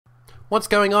What's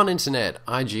going on, Internet?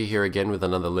 IG here again with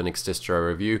another Linux distro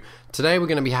review. Today we're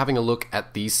going to be having a look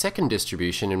at the second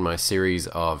distribution in my series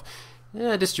of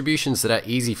distributions that are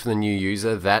easy for the new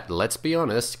user that, let's be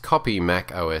honest, copy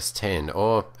Mac OS X,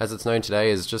 or as it's known today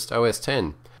as just OS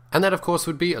X. And that of course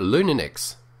would be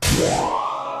Luninux.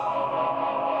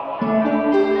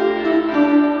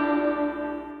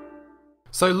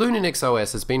 So Luninux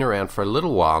OS has been around for a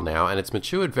little while now and it's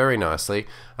matured very nicely.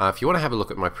 If you want to have a look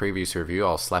at my previous review,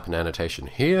 I'll slap an annotation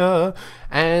here.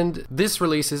 And this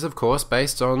release is of course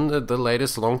based on the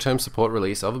latest long-term support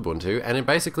release of Ubuntu, and it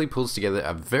basically pulls together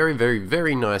a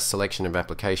very nice selection of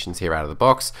applications here out of the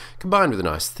box, combined with a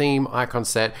nice theme, icon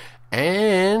set,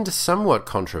 and somewhat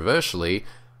controversially,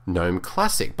 Gnome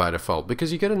Classic by default,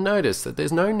 because you're going to notice that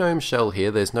there's no Gnome shell here,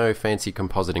 there's no fancy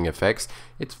compositing effects,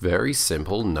 it's very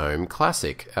simple Gnome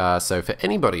Classic. So for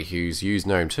anybody who's used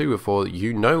GNOME 2 before,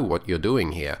 you know what you're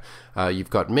doing here.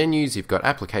 You've got menus, you've got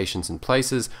applications and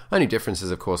places. Only difference is,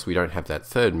 of course, we don't have that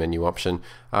third menu option,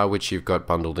 which you've got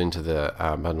bundled into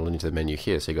the menu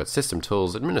here. So you've got System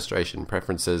Tools, Administration,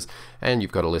 Preferences, and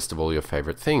you've got a list of all your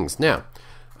favorite things. Now,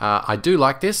 I do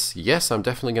like this, yes, I'm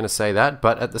definitely going to say that,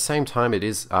 but at the same time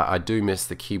I do miss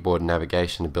the keyboard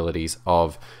navigation abilities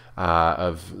of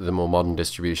the more modern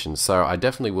distributions. So I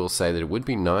definitely will say that it would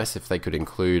be nice if they could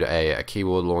include a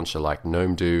keyboard launcher like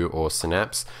GNOME or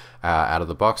Synapse out of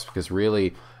the box, because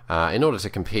really, in order to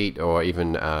compete or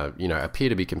even appear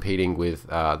to be competing with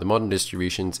the modern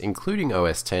distributions, including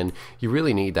OS X, you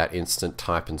really need that instant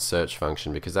type and search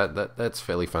function, because that's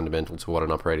fairly fundamental to what an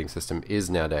operating system is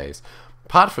nowadays.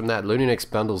 Apart from that, Luninux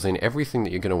bundles in everything that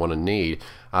you're going to want to need,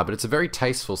 but it's a very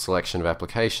tasteful selection of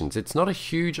applications. It's not a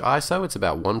huge ISO, it's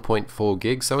about 1.4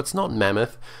 gigs, so it's not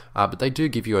mammoth, but they do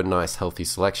give you a nice healthy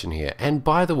selection here. And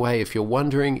by the way, if you're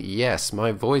wondering, yes,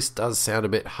 my voice does sound a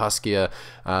bit huskier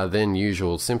than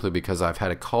usual, simply because I've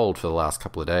had a cold for the last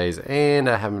couple of days and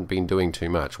I haven't been doing too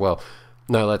much. Well,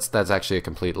 no, that's actually a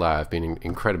complete lie. I've been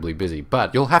incredibly busy,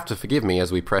 but you'll have to forgive me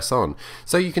as we press on.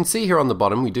 So you can see here on the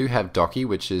bottom we do have Docky,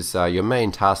 which is your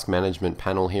main task management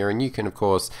panel here, and you can of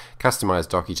course customize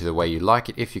Docky to the way you like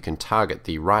it if you can target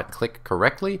the right click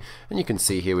correctly. And you can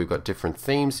see here we've got different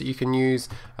themes that you can use,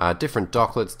 different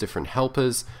docklets, different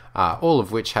helpers, all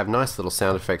of which have nice little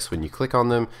sound effects when you click on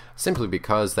them, simply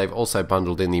because they've also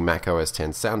bundled in the Mac OS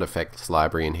X sound effects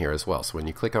library in here as well. So when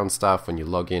you click on stuff, when you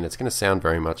log in, it's going to sound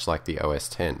very much like the OS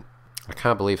X. I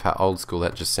can't believe how old school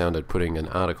that just sounded, putting an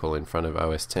article in front of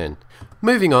OS X.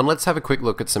 Moving on, let's have a quick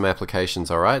look at some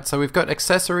applications, alright? So we've got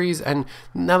accessories, and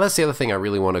now that's the other thing I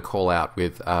really want to call out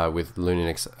with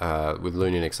Luninux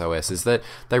OS, is that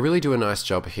they really do a nice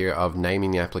job here of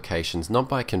naming the applications, not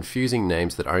by confusing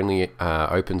names that only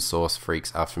open source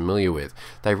freaks are familiar with.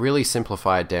 They really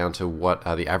simplify it down to what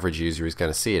the average user is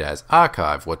going to see it as.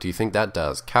 Archive, what do you think that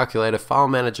does? Calculator, File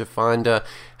Manager, Finder,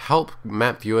 Help,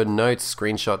 Map Viewer, Notes,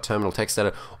 Screenshot, Terminal, Text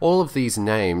Editor. All of these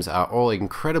names are all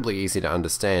incredibly easy to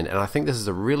understand, and I think this is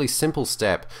a really simple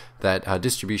step that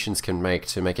distributions can make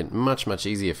to make it much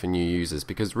easier for new users,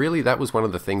 because really that was one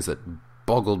of the things that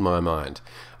boggled my mind.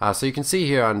 So you can see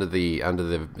here under the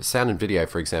sound and video,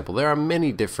 for example, there are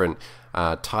many different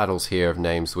titles here of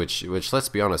names which let's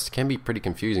be honest, can be pretty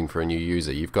confusing for a new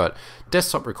user. You've got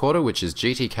Desktop Recorder, which is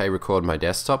GTK Record My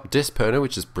Desktop, Disc Burner,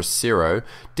 which is Brasero,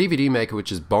 DVD Maker,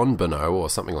 which is Bonbono or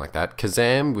something like that,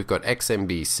 Kazam, we've got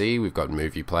XMBC, we've got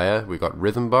Movie Player, we've got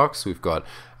Rhythmbox, we've got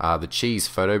the Cheese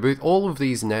Photo Booth. All of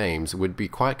these names would be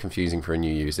quite confusing for a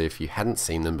new user if you hadn't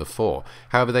seen them before.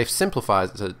 However, they've simplified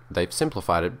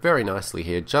it very nicely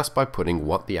here just by putting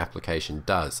what the application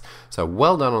does. So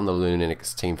well done on the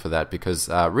Luninux team for that, because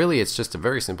really it's just a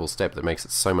very simple step that makes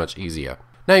it so much easier.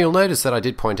 Now you'll notice that I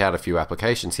did point out a few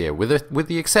applications here. With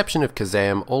the exception of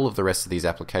Kazam, all of the rest of these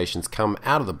applications come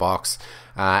out of the box,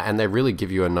 and they really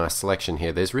give you a nice selection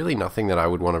here. There's really nothing that I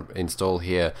would want to install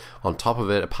here on top of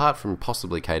it, apart from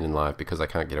possibly Kdenlive, because I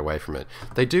can't get away from it.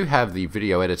 They do have the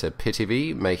video editor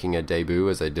Pitivi making a debut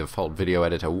as a default video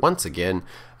editor once again,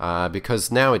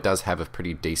 because now it does have a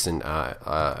pretty decent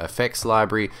effects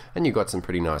library, and you've got some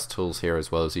pretty nice tools here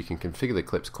as well, as you can configure the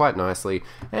clips quite nicely,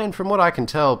 and from what I can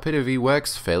tell, Pitivi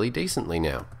works fairly decently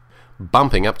now.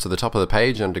 Bumping up to the top of the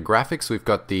page under graphics, we've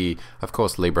got of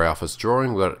course, LibreOffice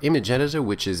Drawing. We've got Image Editor,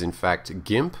 which is in fact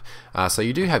GIMP. So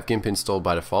you do have GIMP installed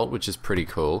by default, which is pretty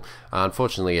cool.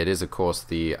 Unfortunately, it is of course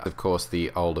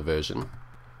the older version.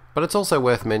 But it's also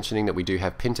worth mentioning that we do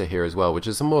have Pinter here as well, which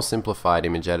is a more simplified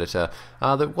image editor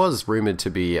that was rumored to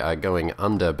be going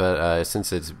under, but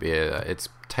since it's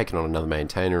taken on another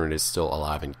maintainer and is still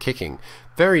alive and kicking.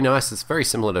 Very nice. It's very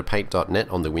similar to Paint.net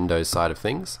on the Windows side of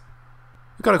things.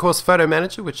 We've got, of course, Photo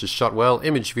Manager, which is shot well,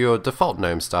 Image Viewer, default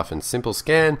GNOME stuff, and Simple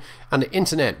Scan. Under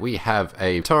Internet, we have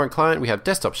a torrent client, we have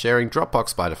desktop sharing,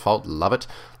 Dropbox by default, love it,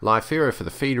 Live for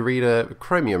the feed reader,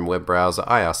 Chromium web browser,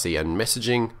 IRC, and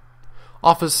messaging.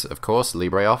 Office, of course,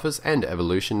 LibreOffice, and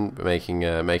Evolution making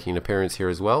an appearance here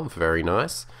as well, very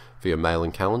nice, for your mail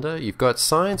and calendar. You've got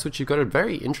Science, which you've got a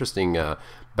very interesting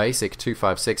basic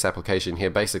 256 application here.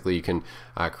 Basically, you can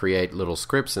create little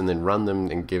scripts and then run them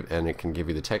and it can give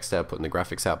you the text output and the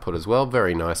graphics output as well.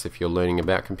 Very nice if you're learning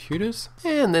about computers.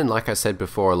 And then, like I said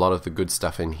before, a lot of the good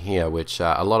stuff in here, which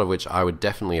a lot of which I would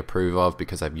definitely approve of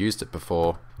because I've used it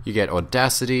before. You get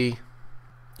Audacity.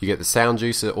 You get the Sound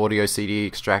Juicer audio CD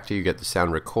extractor, you get the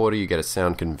sound recorder, you get a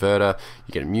sound converter,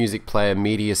 you get a music player,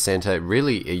 media center.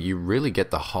 You really get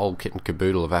the whole kit and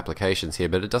caboodle of applications here,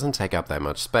 but it doesn't take up that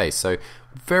much space. So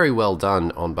very well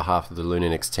done on behalf of the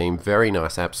Luninux team. Very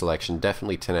nice app selection,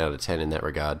 definitely 10 out of 10 in that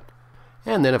regard.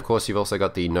 And then, of course, you've also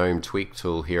got the GNOME Tweak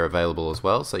tool here available as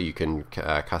well, so you can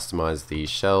customize the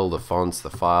shell, the fonts, the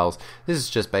files. This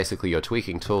is just basically your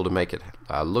tweaking tool to make it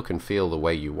look and feel the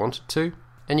way you want it to.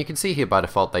 And you can see here by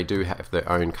default they do have their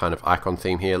own kind of icon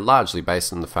theme here, largely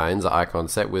based on the Faenza icon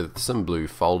set with some blue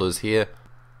folders here.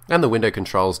 And the window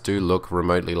controls do look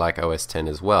remotely like OS X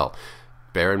as well.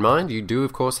 Bear in mind, you do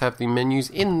of course have the menus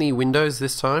in the windows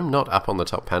this time, not up on the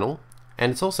top panel.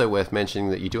 And it's also worth mentioning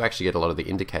that you do actually get a lot of the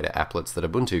indicator applets that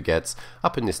Ubuntu gets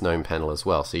up in this GNOME panel as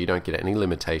well, so you don't get any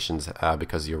limitations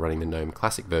because you're running the GNOME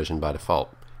Classic version by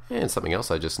default. And something else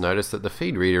I just noticed, that the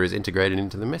feed reader is integrated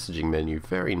into the messaging menu.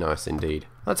 Very nice indeed.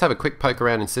 Let's have a quick poke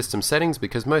around in system settings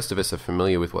because most of us are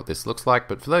familiar with what this looks like,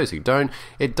 but for those who don't,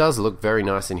 it does look very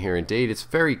nice in here indeed. It's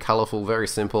very colorful, very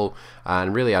simple,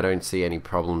 and really I don't see any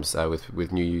problems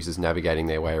with new users navigating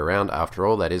their way around. After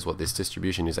all, that is what this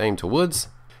distribution is aimed towards.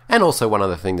 And also one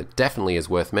other thing that definitely is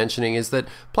worth mentioning is that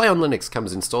PlayOnLinux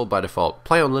comes installed by default.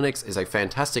 PlayOnLinux is a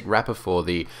fantastic wrapper for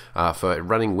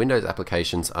running Windows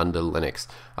applications under Linux.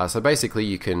 So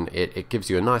basically, it gives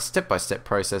you a nice step-by-step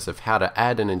process of how to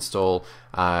add and install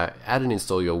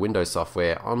your Windows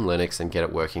software on Linux and get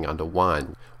it working under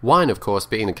Wine. Wine, of course,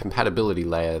 being the compatibility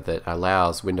layer that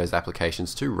allows Windows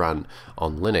applications to run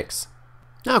on Linux.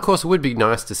 Now, of course, it would be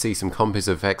nice to see some compos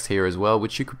effects here as well,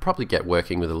 which you could probably get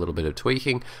working with a little bit of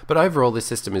tweaking, but overall this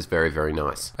system is very, very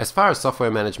nice. As far as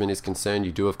software management is concerned,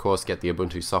 you do of course get the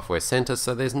Ubuntu Software Center,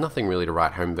 so there's nothing really to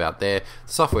write home about there.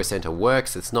 The Software Center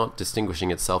works, it's not distinguishing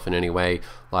itself in any way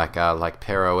like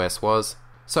Pear OS was,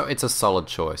 so it's a solid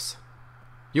choice.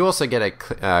 You also get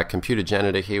a computer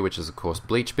janitor here, which is of course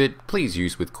BleachBit. Please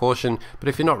use with caution, but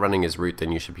if you're not running as root,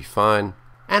 then you should be fine.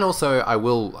 And also, I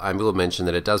will mention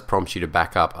that it does prompt you to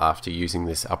back up after using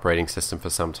this operating system for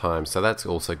some time, so that's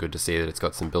also good to see that it's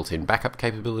got some built-in backup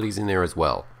capabilities in there as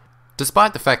well.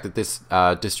 Despite the fact that this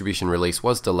distribution release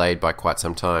was delayed by quite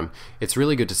some time, it's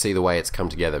really good to see the way it's come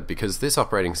together, because this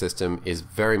operating system is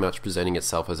very much presenting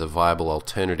itself as a viable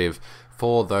alternative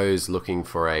for those looking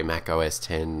for a Mac OS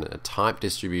X type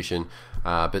distribution,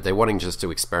 but they're wanting just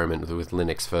to experiment with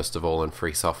Linux first of all and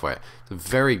free software. It's a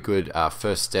very good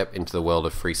first step into the world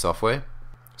of free software.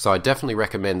 So I definitely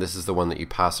recommend this is the one that you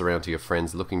pass around to your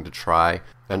friends looking to try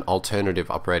an alternative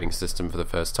operating system for the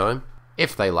first time,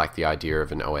 if they like the idea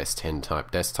of an OS X type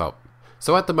desktop.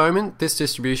 So at the moment, this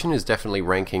distribution is definitely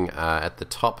ranking at the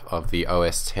top of the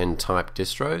OS X type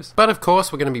distros. But of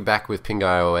course, we're going to be back with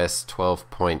PingIOS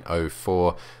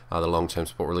 12.04, the long-term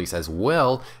support release as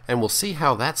well, and we'll see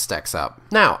how that stacks up.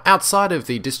 Now, outside of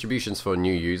the distributions for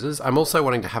new users, I'm also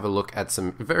wanting to have a look at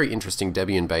some very interesting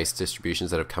Debian-based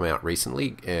distributions that have come out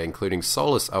recently, including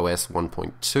Solus OS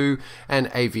 1.2 and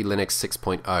AV Linux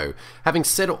 6.0. Having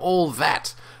said all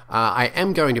that, I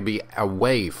am going to be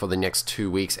away for the next 2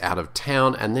 weeks out of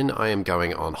town, and then I am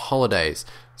going on holidays.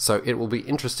 So it will be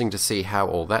interesting to see how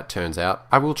all that turns out.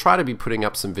 I will try to be putting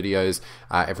up some videos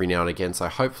every now and again, so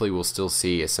hopefully we'll still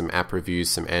see some app reviews,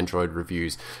 some Android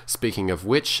reviews. Speaking of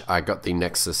which, I got the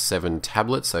Nexus 7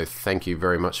 tablet, so thank you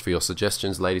very much for your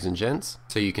suggestions, ladies and gents.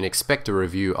 So you can expect a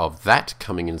review of that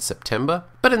coming in September.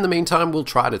 But in the meantime, we'll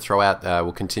try to throw out,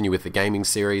 we'll continue with the gaming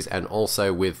series and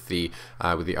also with the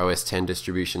OS X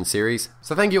distribution series.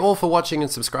 So thank you all for watching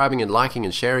and subscribing and liking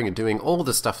and sharing and doing all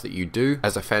the stuff that you do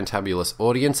as a fantabulous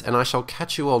audience, and I shall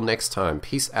catch you all next time.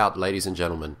 Peace out, ladies and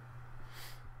gentlemen.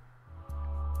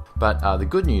 But the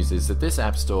good news is that this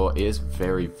App Store is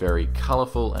very, very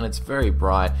colorful and it's very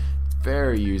bright,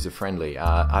 very user-friendly.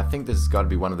 I think this has got to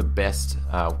be one of the best,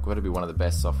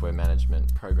 software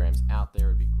management programs out there.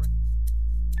 It'd be great.